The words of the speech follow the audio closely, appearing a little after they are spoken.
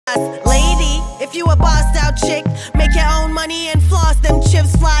Lady, if you a bossed out chick, make your own money and floss them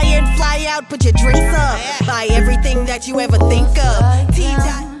chips. Fly in, fly out, put your drinks up. Buy everything that you ever think of.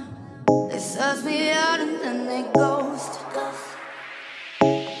 T-Dot. They suss me out and then they ghost.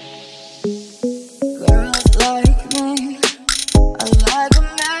 Girls like me are like a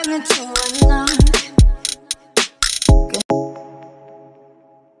magnet to a knife.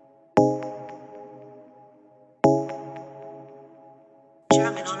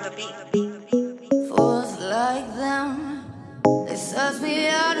 Jamming on the beat. Fools like them, they suss me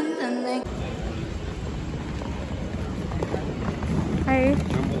out and then they. Hey.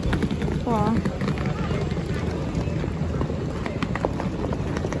 Wow.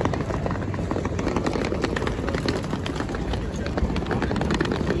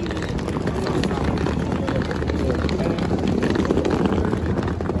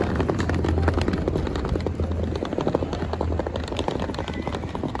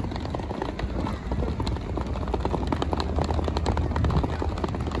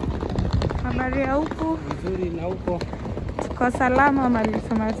 Habari ya huku? Vizuri na huko. Tuko salama mali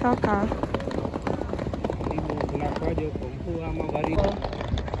tumetoka. Kunakuaje huko, mvua ama baridi?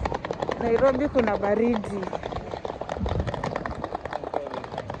 Nairobi kuna baridi.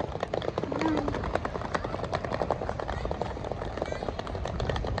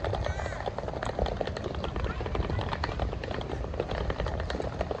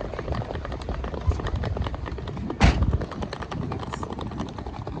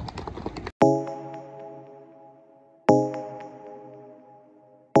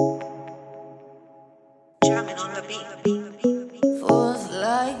 Jamming on the beat. Fools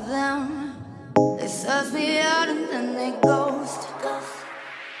like them, they suss me out and then they ghost.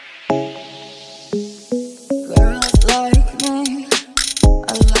 Girls like me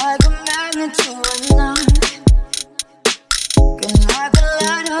are like a magnet to a knife. Can like a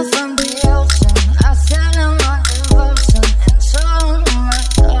lighter from the ocean. I send them my devotion and so my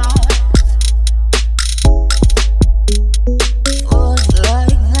God. Fools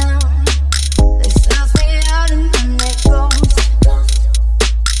like them, they suss me out and then they ghost.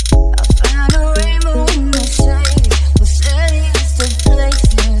 I found a rainbow in the shade, the shadiest of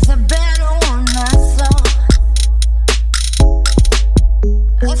places, a better one I saw.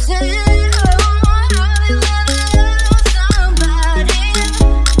 I said,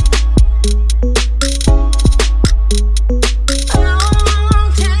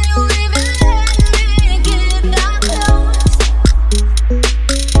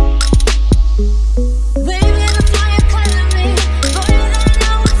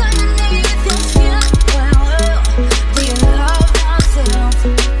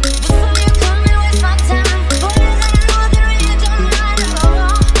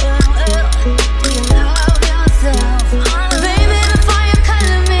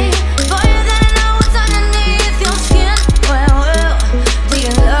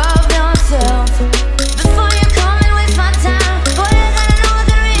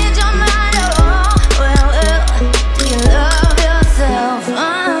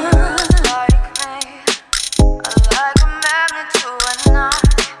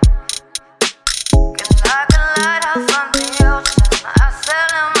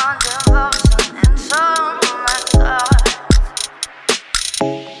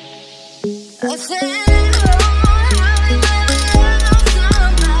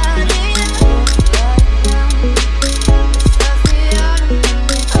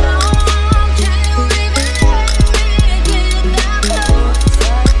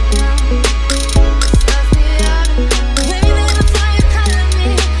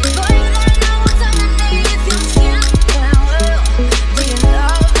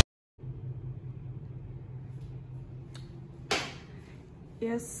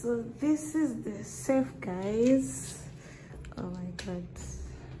 Yes, so this is the safe, guys. Oh my god.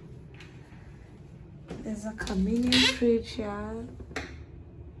 There's a convenient fridge here.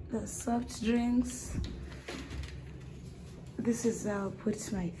 The soft drinks. This is how I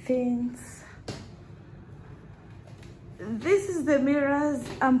put my things. This is the mirrors.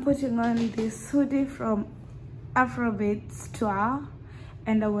 I'm putting on this hoodie from Afrobeats tour,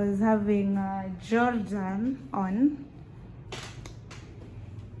 and I was having Jordan on.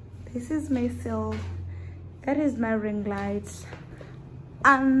 This is my seal. That is my ring light,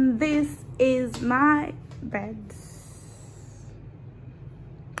 and this is my bed.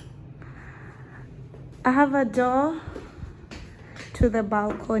 I have a door to the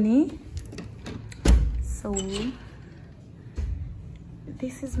balcony, so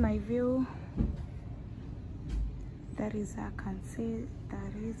this is my view. That is, I can see,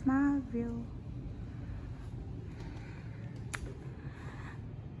 that is my view.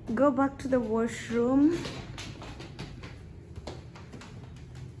 go back to the washroom.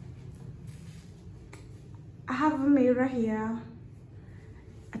 I have a mirror here.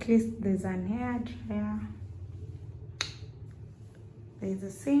 At least there's an hair dryer. There's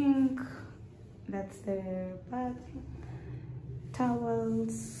a sink. That's the bathroom.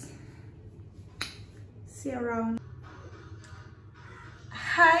 Towels. See around.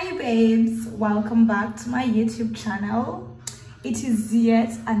 Hi babes, welcome back to my YouTube channel. It is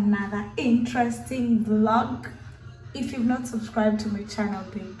yet another interesting vlog. If you've not subscribed to my channel,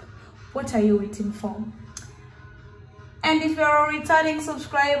 babe, what are you waiting for? And if you're a returning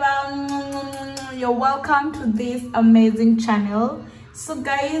subscriber, you're welcome to this amazing channel. So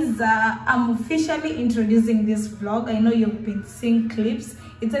guys, I'm officially introducing this vlog. I know you've been seeing clips.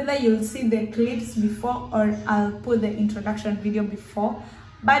 It's either you'll see the clips before or I'll put the introduction video before.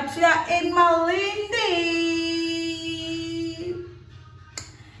 But we are in Malindi.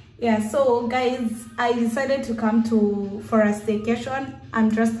 Yeah, so guys, I decided to come for a staycation.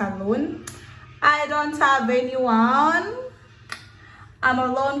 I'm just alone. I don't have anyone. I'm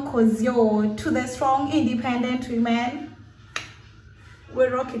alone because yo, to the strong, independent women, we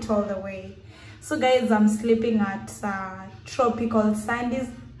rock it all the way. So guys, I'm sleeping at tropical Sandies.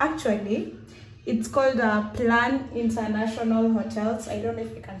 Actually, it's called Plan International Hotels. I don't know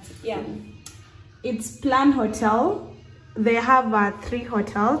if you can see. Yeah, it's Plan Hotel. They have 3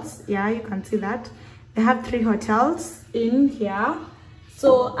 hotels. Yeah, you can see that. They have 3 hotels in here.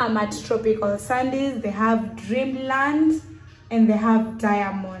 So I'm at tropical Sandies. They have Dreamland and they have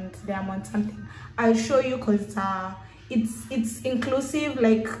Diamond something. I'll show you because it's inclusive,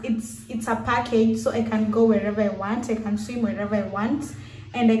 like it's a package, so I can go wherever I want, I can swim wherever I want,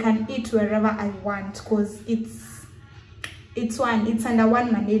 and I can eat wherever I want because it's under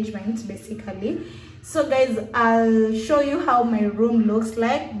one management basically. So guys, I'll show you how my room looks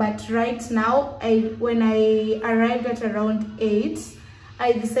like. But right now, when I arrived at around 8,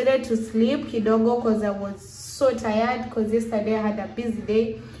 I decided to sleep kidogo because I was so tired because yesterday I had a busy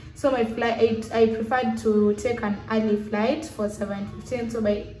day. So my flight, I preferred to take an early flight for 7:15. So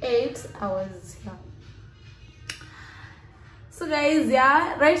by 8 I was here. So guys,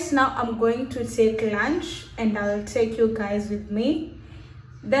 yeah, right now I'm going to take lunch and I'll take you guys with me.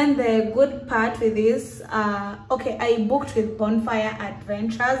 Then the good part with this, okay, I booked with Bonfire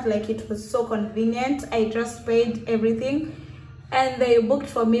Adventures. Like, it was so convenient. I just paid everything and they booked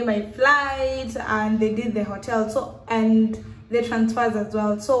for me my flight and they did the hotel, so, and the transfers as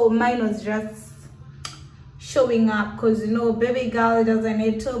well. So mine was just showing up because, you know, baby girl doesn't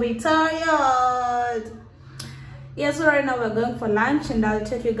need to be tired. Yeah, so right now we're going for lunch and I'll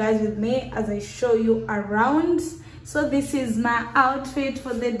take you guys with me as I show you around. So this is my outfit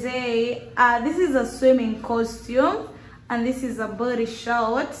for the day. This is a swimming costume and this is a body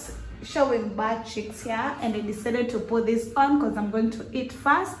short showing butt cheeks here, and I decided to put this on because I'm going to eat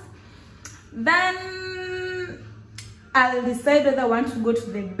fast. Then I'll decide whether I want to go to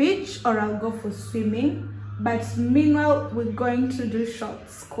the beach or I'll go for swimming. But meanwhile, we're going to do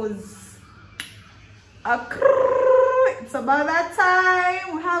shots because it's about that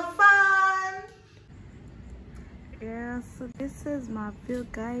time. We have fun. Yeah, so this is my view,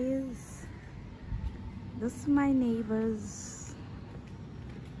 guys. This is my neighbors.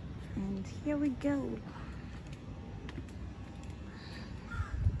 And here we go.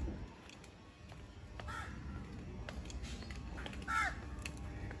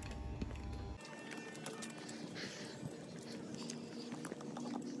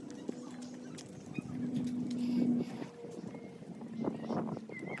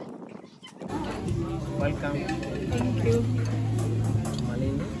 Welcome. Thank you.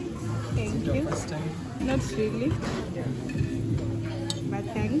 Malindi. Thank Is it your you. first time? Not really, Yeah. but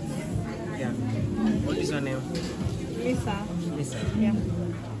thanks. Yeah. What is your name? Lisa. Lisa. Yeah.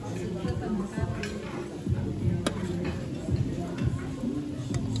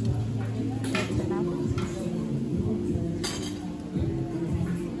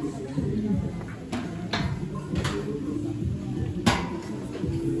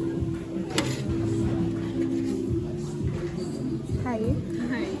 Hi.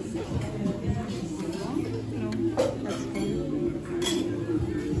 Hi. No, that's fine.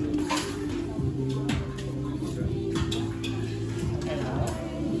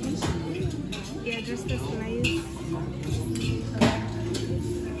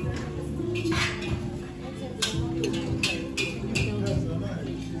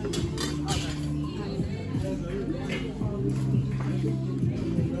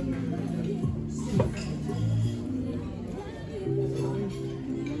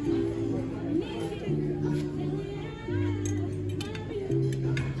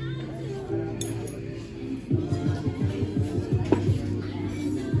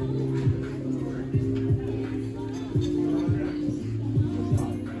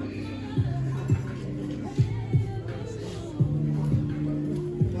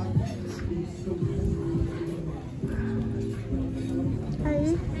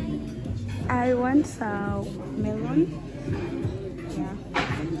 I want melon. Yeah,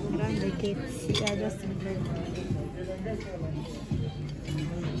 around the gates. Yeah, just in there.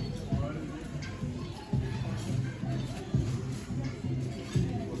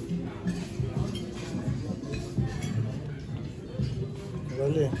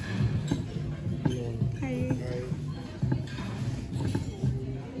 Vale. Hi.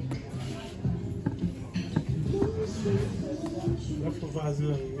 Lá pro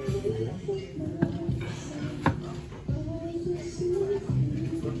vazio aí.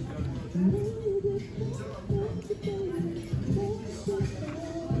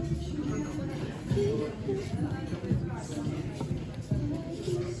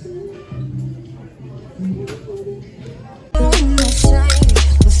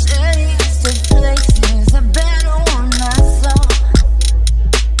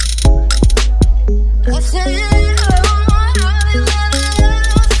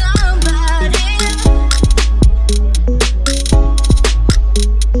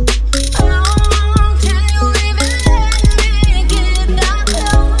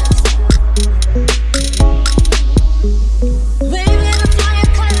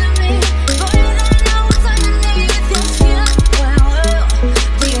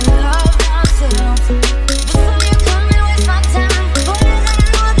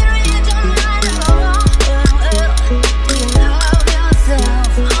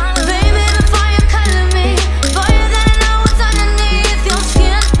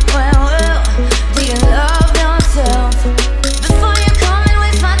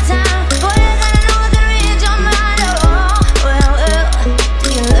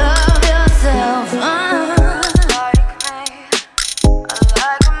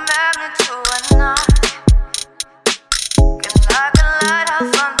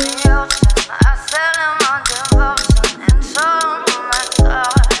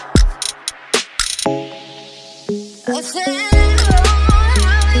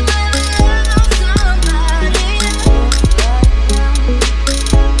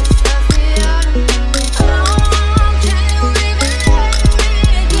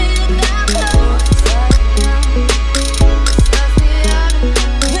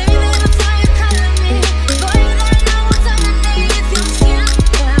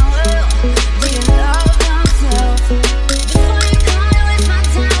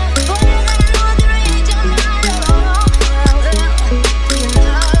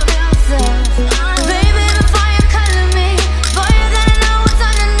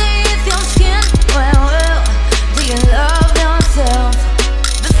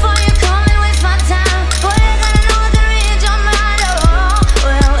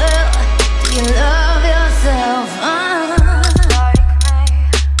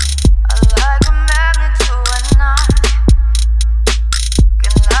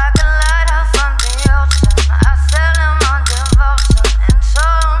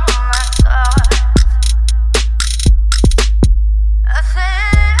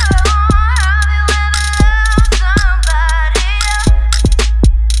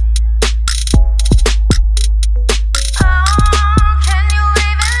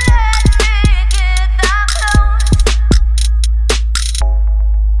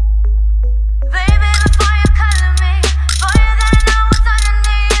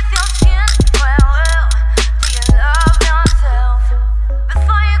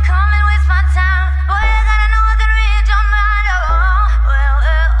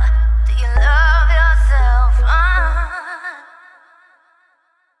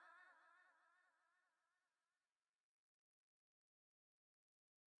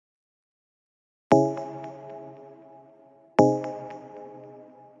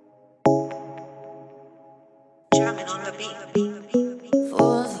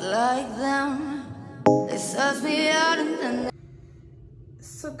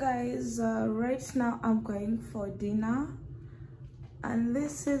 So guys, right now I'm going for dinner, and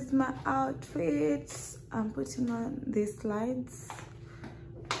this is my outfit. I'm putting on these slides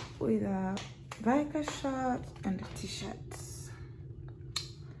with a biker shirt and a t-shirt.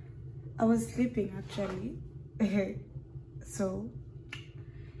 I was sleeping actually. So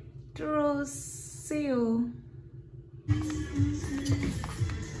toodles, see you.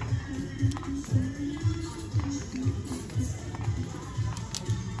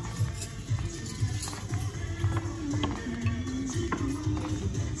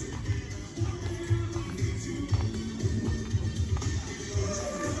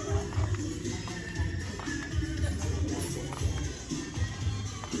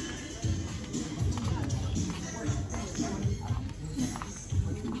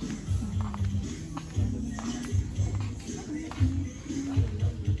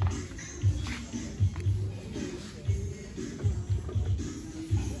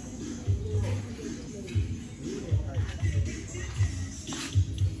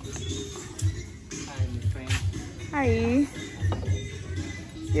 Hi.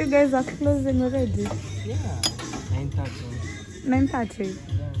 You guys are closing already? Yeah. 9:30. 9:30?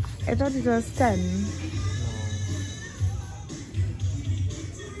 Yeah. I thought it was 10.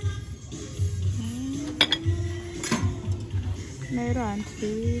 No, you don't,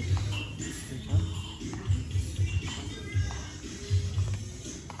 please.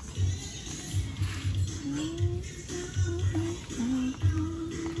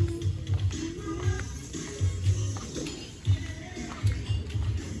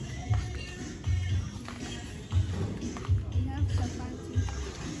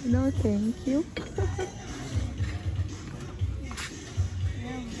 No, thank you.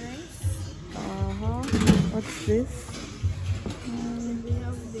 What's this? We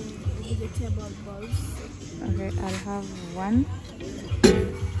have the vegetable balls. Okay, I'll have one.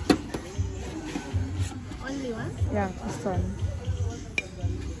 Only one? Yeah, this one.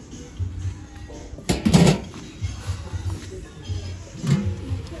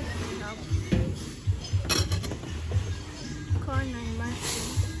 Corn and mushroom.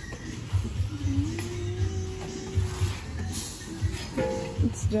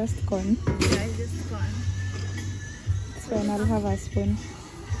 It's just corn. Yeah, it's just corn. So I'll have a spoon.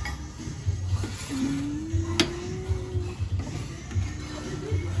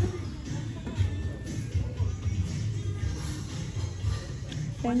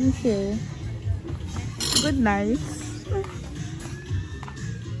 Thank you. Good night.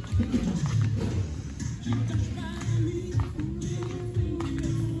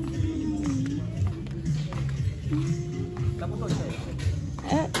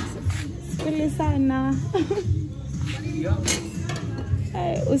 Skuli sana.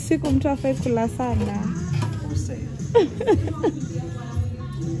 Usiku mtu afai kula sana.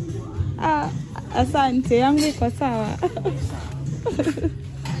 Asante, yangu iko sawa.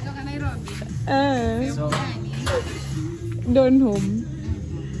 Don't home.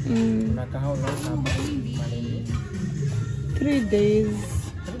 3 days.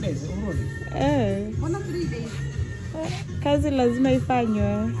 3 days urudi. Mbona 3 days? Kazi lazima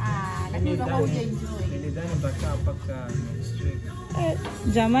ifanywe. Lakini nilidhani utakaa mpaka next week.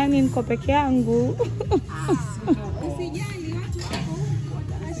 Jamani, niko peke yangu. Usijali, watu wako huko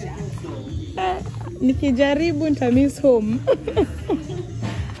watasha. Nikijaribu nita miss home.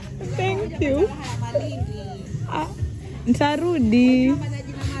 Thank you. Nitarudi.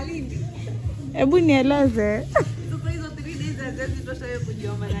 Hebu nieleze.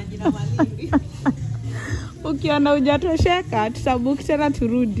 Ukiona hujatosheka tutabook tena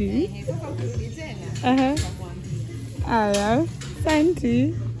turudi. Aya,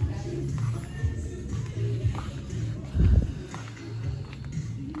 asante.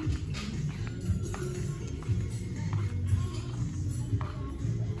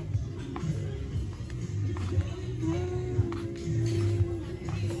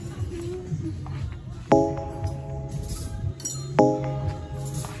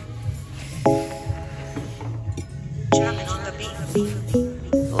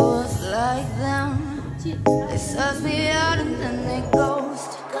 Fools like them, they suss me out and then they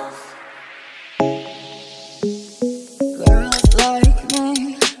ghost. Girls like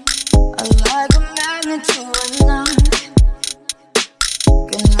me, I like a magnet to a knife.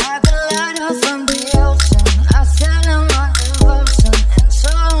 Can like a lighter from the ocean. I sell them my devotion and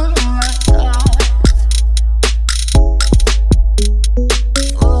so my thoughts.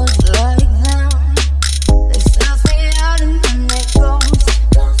 Fools like them, they suss me out and then they ghost.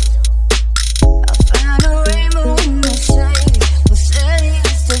 I found a rainbow in the shade, the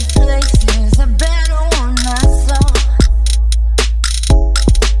shadiest of places, a better one I saw.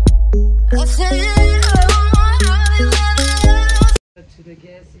 I said, to the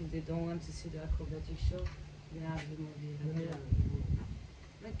guests, if they don't want to see the acrobatic show, they have the movie.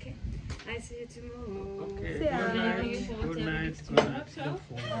 Okay, I see you tomorrow. Okay. See ya. Good night. I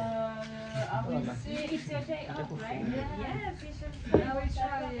will see. It's your day off, right? Yeah, official. I will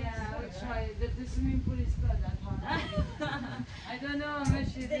try. Yeah, I will try. The swimming pool is closed at home. I don't know how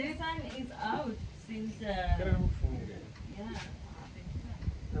much it is. The sun is out since. Yeah.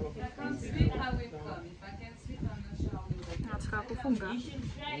 If I can't sleep, I will come. If I can sleep, I'm not sure I will wake up. Nataka kufunga. You should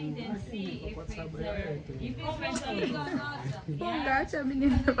try it and see if it's ready or not. Funga, acha mimi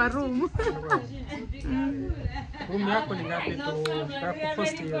niende kwa room. Room yako ni ngapi tu?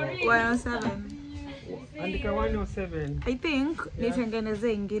 Post hiyo. 107. Andika 107. I think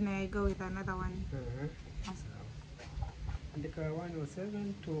nitengeneze ingine. I go with another one. Andika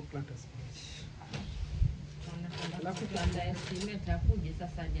 107 to Planters Beach.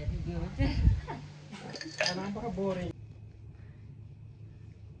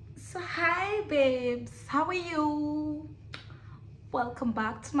 So hi babes, how are you? Welcome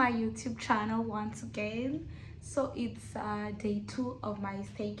back to my YouTube channel once again. So it's day 2 of my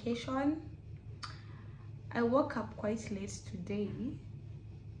staycation. I woke up quite late today.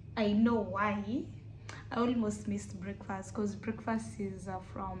 I know why. I almost missed breakfast because breakfast is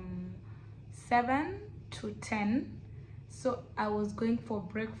from 7 to 10. So I was going for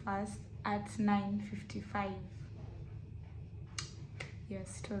breakfast at 9:55.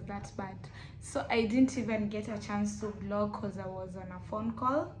 Yes, it was that bad. So I didn't even get a chance to vlog because I was on a phone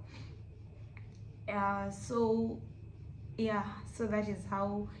call. So that is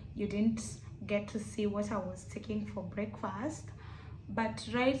how you didn't get to see what I was taking for breakfast. But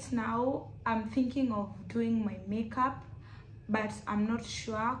right now I'm thinking of doing my makeup, but I'm not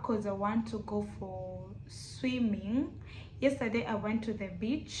sure because I want to go for swimming. Yesterday I went to the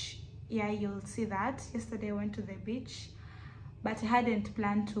beach. Yeah, you'll see that. Yesterday I went to the beach, but I hadn't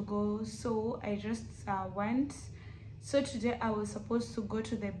planned to go, so I just went. So today I was supposed to go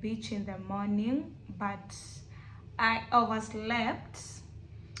to the beach in the morning, but I overslept.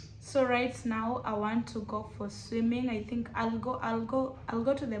 So right now I want to go for swimming. I think I'll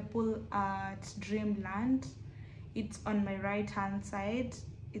go to the pool at Dreamland. It's on my right hand side.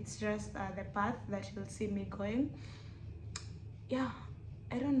 It's just the path that you'll see me going. Yeah,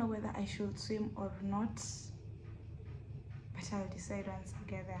 I don't know whether I should swim or not, but I'll decide once I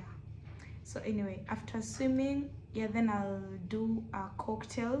get there. So anyway, after swimming, yeah, then I'll do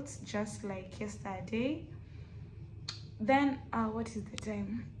cocktails just like yesterday. Then what is the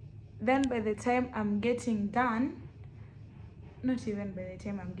time? Then by the time I'm getting done, not even by the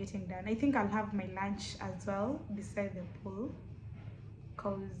time I'm getting done, I think I'll have my lunch as well beside the pool,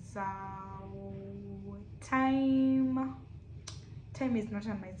 because time is not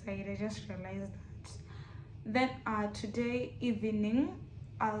on my side. I just realized that. Then today evening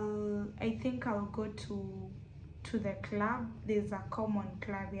I think I'll go to the club. There's a common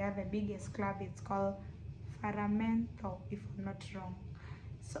club here, the biggest club. It's called Faramento, if I'm not wrong.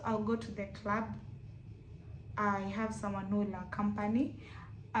 So I'll go to the club. I have someone who will accompany.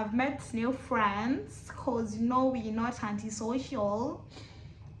 I've met new friends because you know we're not antisocial,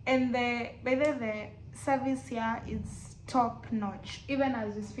 and the service here is top notch. Even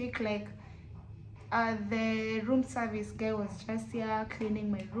as we speak, like the room service guy was just here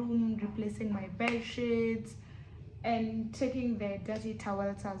cleaning my room, replacing my bed sheets, and taking the dirty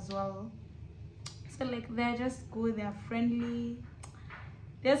towels as well. So like they're just good, they're friendly,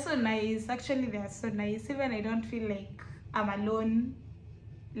 they're so nice. Actually, they're so nice. Even I don't feel like I'm alone,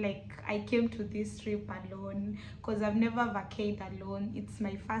 like I came to this trip alone, because I've never vacated alone. It's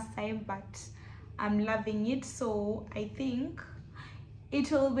my first time, but I'm loving it. So I think it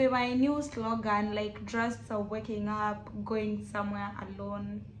will be my new slogan, like just waking up, going somewhere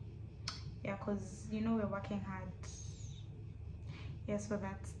alone. Yeah, because you know we're working hard. Yeah, so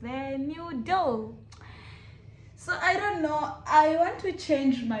that's the new dough. So I don't know, I want to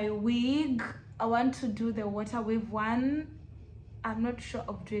change my wig. I want to do the water wave one. I'm not sure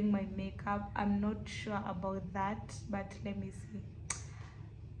of doing my makeup. I'm not sure about that, but let me see.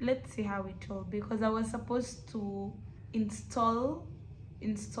 Let's see how it will be, because I was supposed to install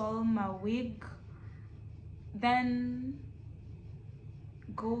my wig, then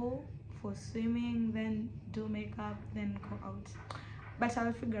go for swimming, then do makeup, then go out. But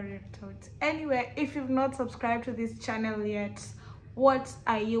I'll figure it out. Anyway, if you've not subscribed to this channel yet, what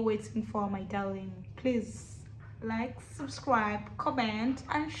are you waiting for, my darling? Please like, subscribe, comment,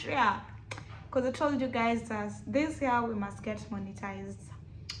 and share, because I told you guys that this year we must get monetized.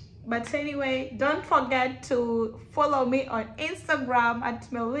 But anyway, don't forget to follow me on Instagram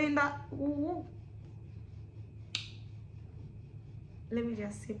at Melinda. Ooh. Let me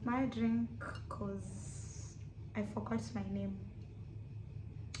just sip my drink because I forgot my name.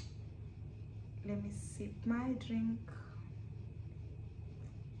 Let me sip my drink.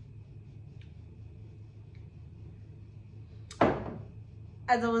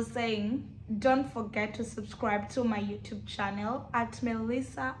 As I was saying, don't forget to subscribe to my YouTube channel at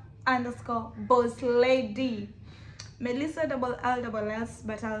Melissa_Boss Lady. Melissa LLS,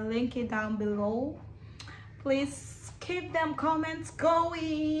 but I'll link it down below. Please keep them comments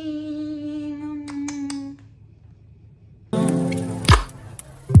going.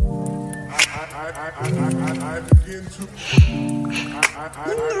 I begin to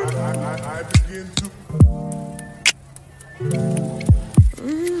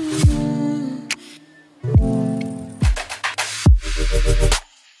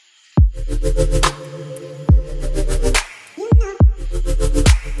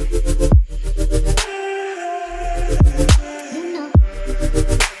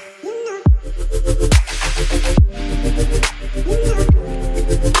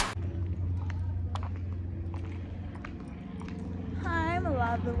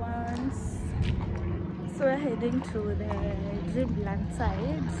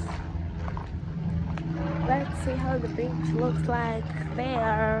Let's see how the beach looks like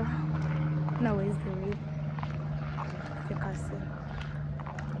there. No, it's the reef. You can see.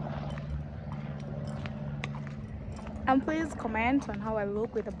 And please comment on how I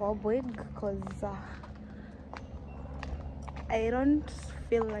look with the bob wig, because I don't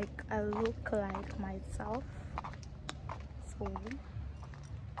feel like I look like myself. So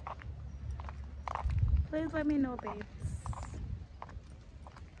please let me know, babes.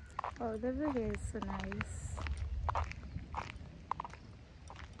 Oh, the view here is so nice.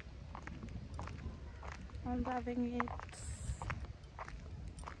 I'm loving it.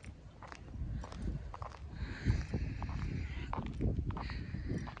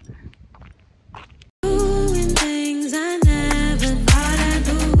 Doing things I never thought I'd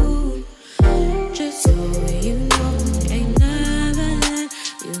do. Just so you know, ain't never let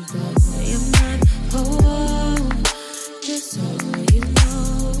you go. You're mine, oh, just so you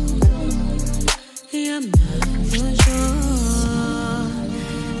know, you're mine for sure.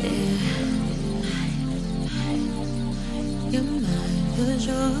 Yeah, you're mine for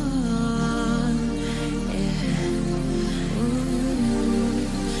sure. Yeah, ooh,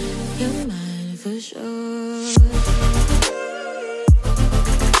 you're mine for sure.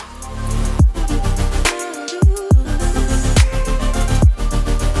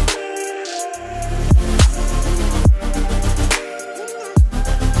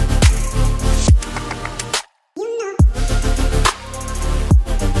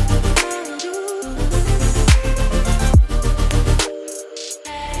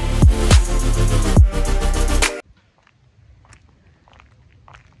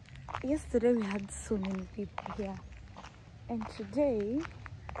 Yesterday we had so many people here, and today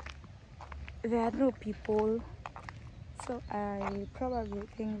there are no people, so I probably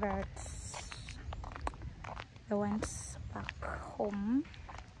think that they went back home.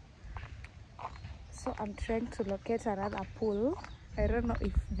 So I'm trying to locate another pool. I don't know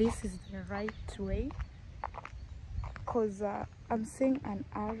if this is the right way, because I'm seeing an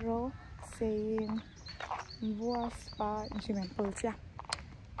arrow saying Mvua Spa Gym and Pools. Yeah,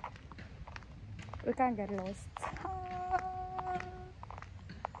 we can't get lost.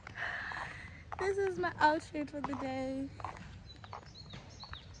 This is my outfit for the day.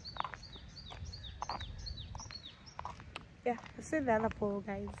 Yeah, I've seen the other pool,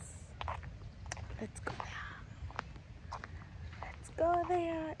 guys. Let's go there. Let's go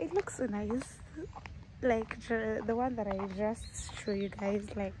there. It looks so nice, like the one that I just showed you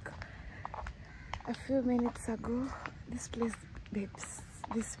guys like a few minutes ago. This place, babes,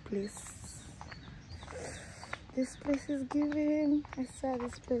 this place is giving. I swear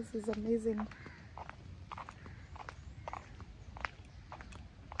this place is amazing.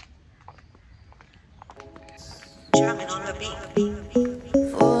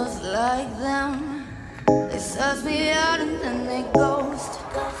 Fools like them, they suss me out and then they ghost.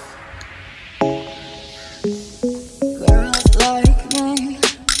 Girls like me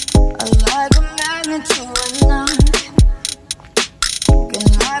are like a magnet to a knife. Can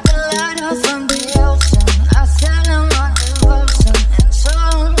like a lighter from the ocean. I sell them my devotion and so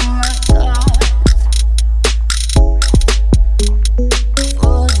my thoughts.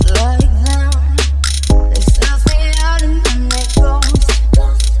 Fools like them, they suss me out and then they ghost.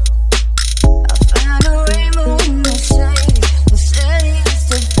 I found a rainbow in the shade, the shadiest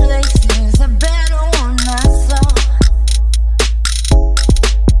of places, a better one I saw.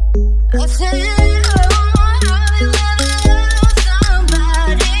 I said, oh, I'll be love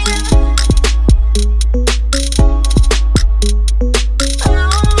somebody.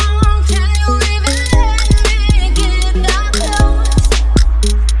 Oh, can you even let me get that close?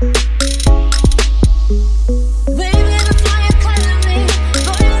 Baby, before you color me,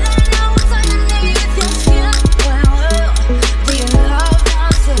 boy, you don't know what's underneath your skin. Well, do you love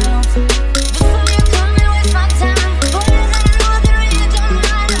yourself? Before you come and waste my time, boy, you don't know the read your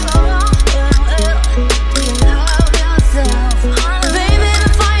mind. Oh, well, do you love yourself? Baby,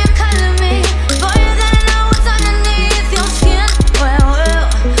 before you color me, boy, you don't know what's underneath your skin. Well,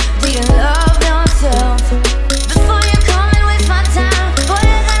 do you love yourself? Before you come and waste my time, boy,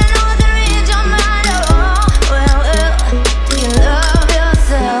 you don't know the read your mind. Oh, well, do you love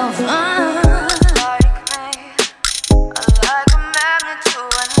yourself? Like me, I like a magnet to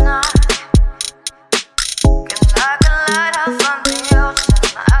a knife. Can like a lighter from the ocean.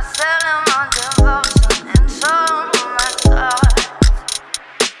 I sell them on devotion and so my thoughts.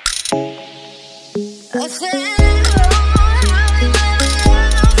 I said, oh, I'll be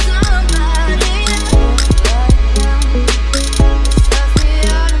love somebody. Suss me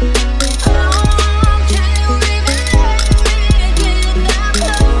out and then they go. Can you even let me get that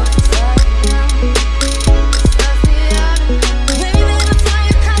close?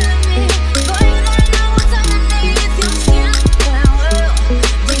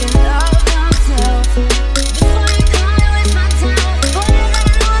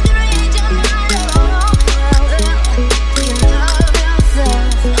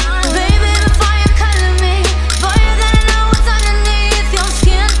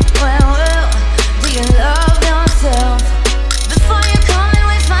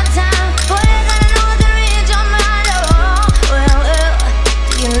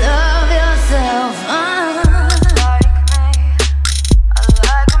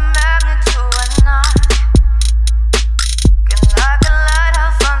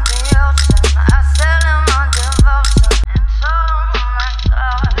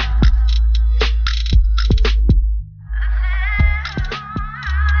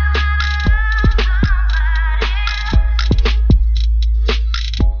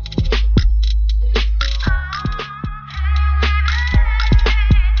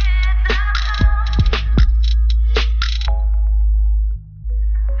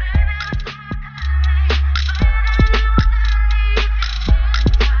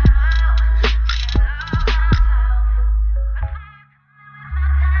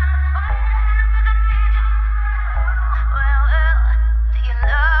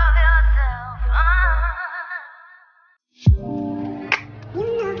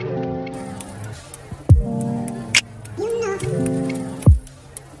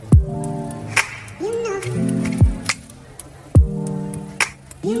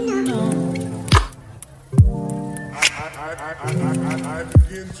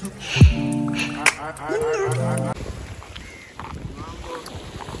 begin to.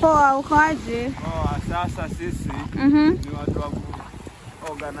 Poa, ukoaje? Sasa sisi ni watu wa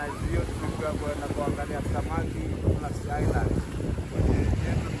organize hiyo trip ya kwenda kuangalia samaki na Island.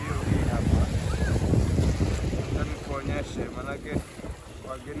 Yetu ndio hii hapa. Nataka kuonyesha manake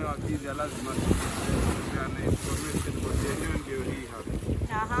wageni wakija lazima tupeane information kwa yenyewe ndio hii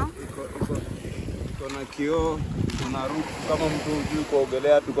hapa. Iko na kioo, tuna roof kama mtu hujui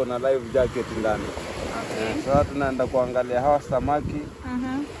kuogelea tuko na life jacket ndani. Sasa tunaenda kuangalia hawa samaki.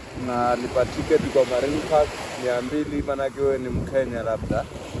 Na lipa ticket kwa Marine Park 200 manake wewe ni Mkenya labda.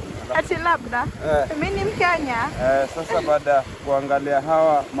 Ati labda? Mimi ni Mkenya. Sasa baada kuangalia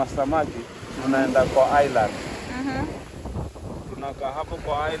hawa masamaki tunaenda kwa island. Tunakaa hapo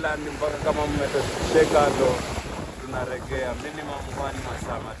kwa island mpaka kama mmetosheka ndo tunaregea minimum kwa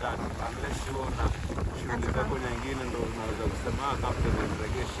masaa 3 unless una shughuli zako nyingine ndo unaweza kusema captain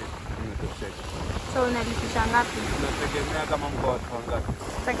niregeshe mmetosheka. So unalipisha ngapi? Tunategemea kama mko watu wangapi.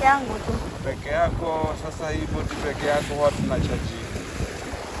 Peke yangu tu. Peke yako sasa hii boti peke yako watu tunachaji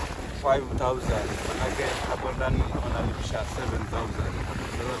 5,000 manake hapo ndani wanalipisha 7,000.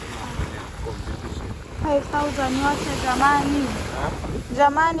 Sasa tunafanya competition 5,000 yote jamani.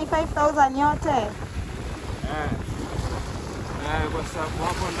 Jamani 5,000 yote. Kwa sababu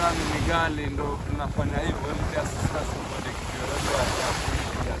hapo ndani ni gali ndo tunafanya hivyo kiasi sasa kwa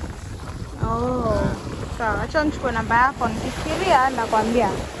Sawa, acha nichukue namba yako nikifikiria nakwambia.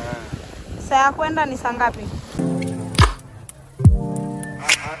 Saa ya kwenda ni saa ngapi?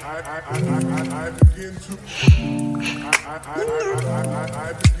 I begin to.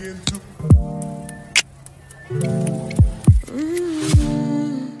 I begin to.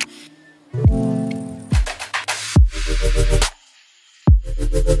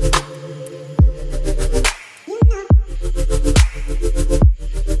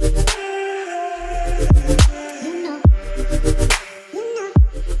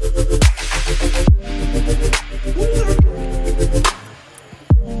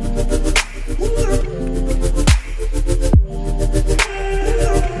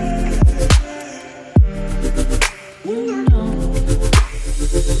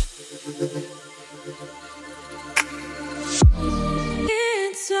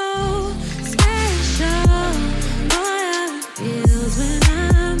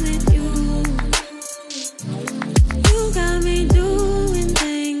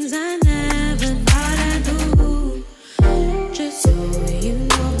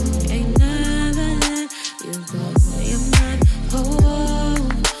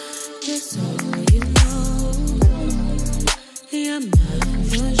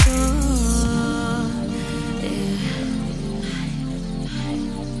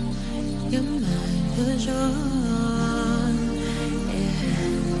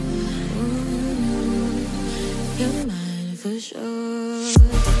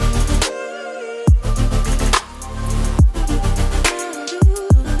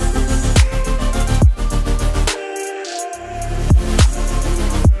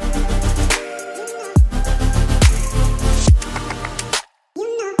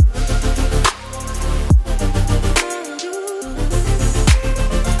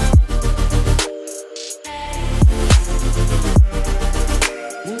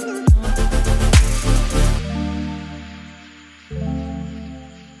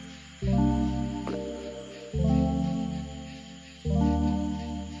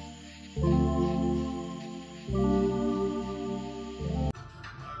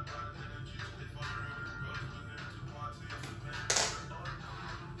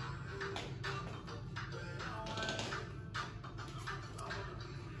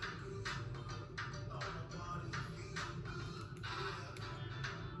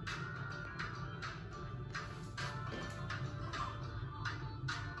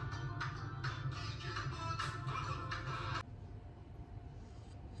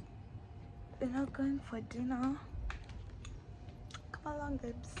 We're not going for dinner. Come along,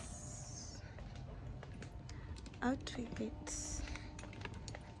 babes. Out we get.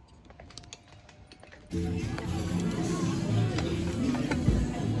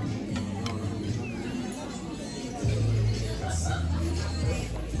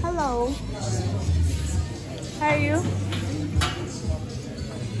 Hello. How are you?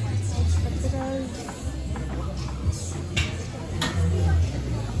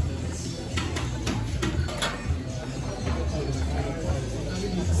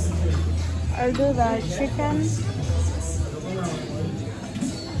 I'll do the chicken.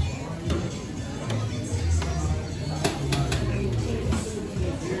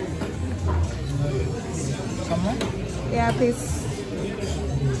 Yeah, please.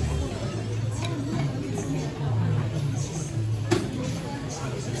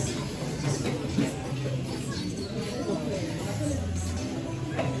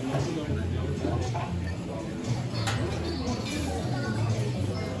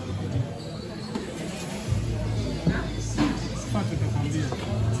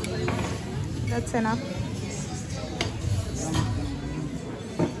 That's enough.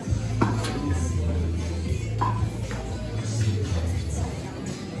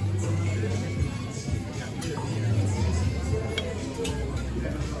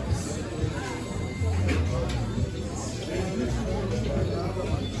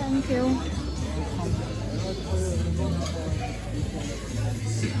 Thank you.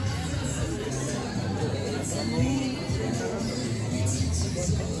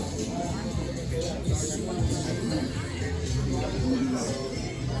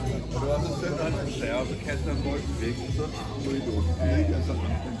 Og det var så sødt, at han sagde, og så kaster han bolden væk, og så går I låst. Og så ramte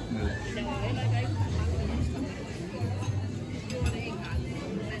han den ned.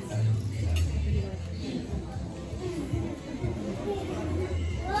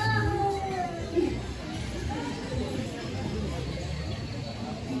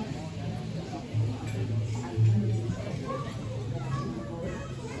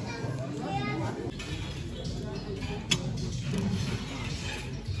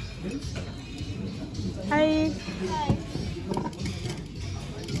 Hi.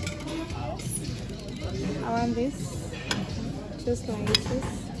 I want this. Just like this.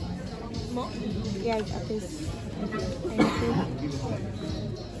 More? Yeah, I got this. Thank you.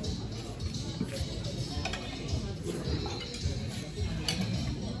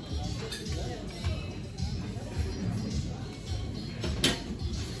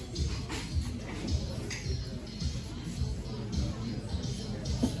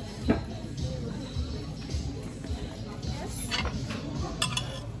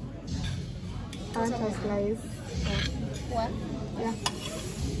 I want a slice. What? Yeah.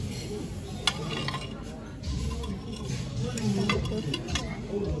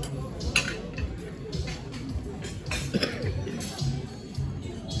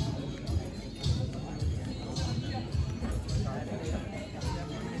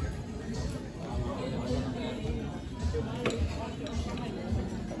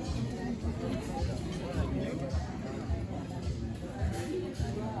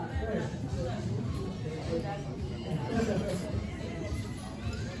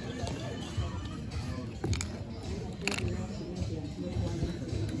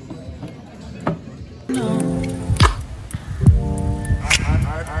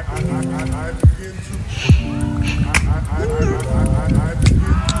 I begin to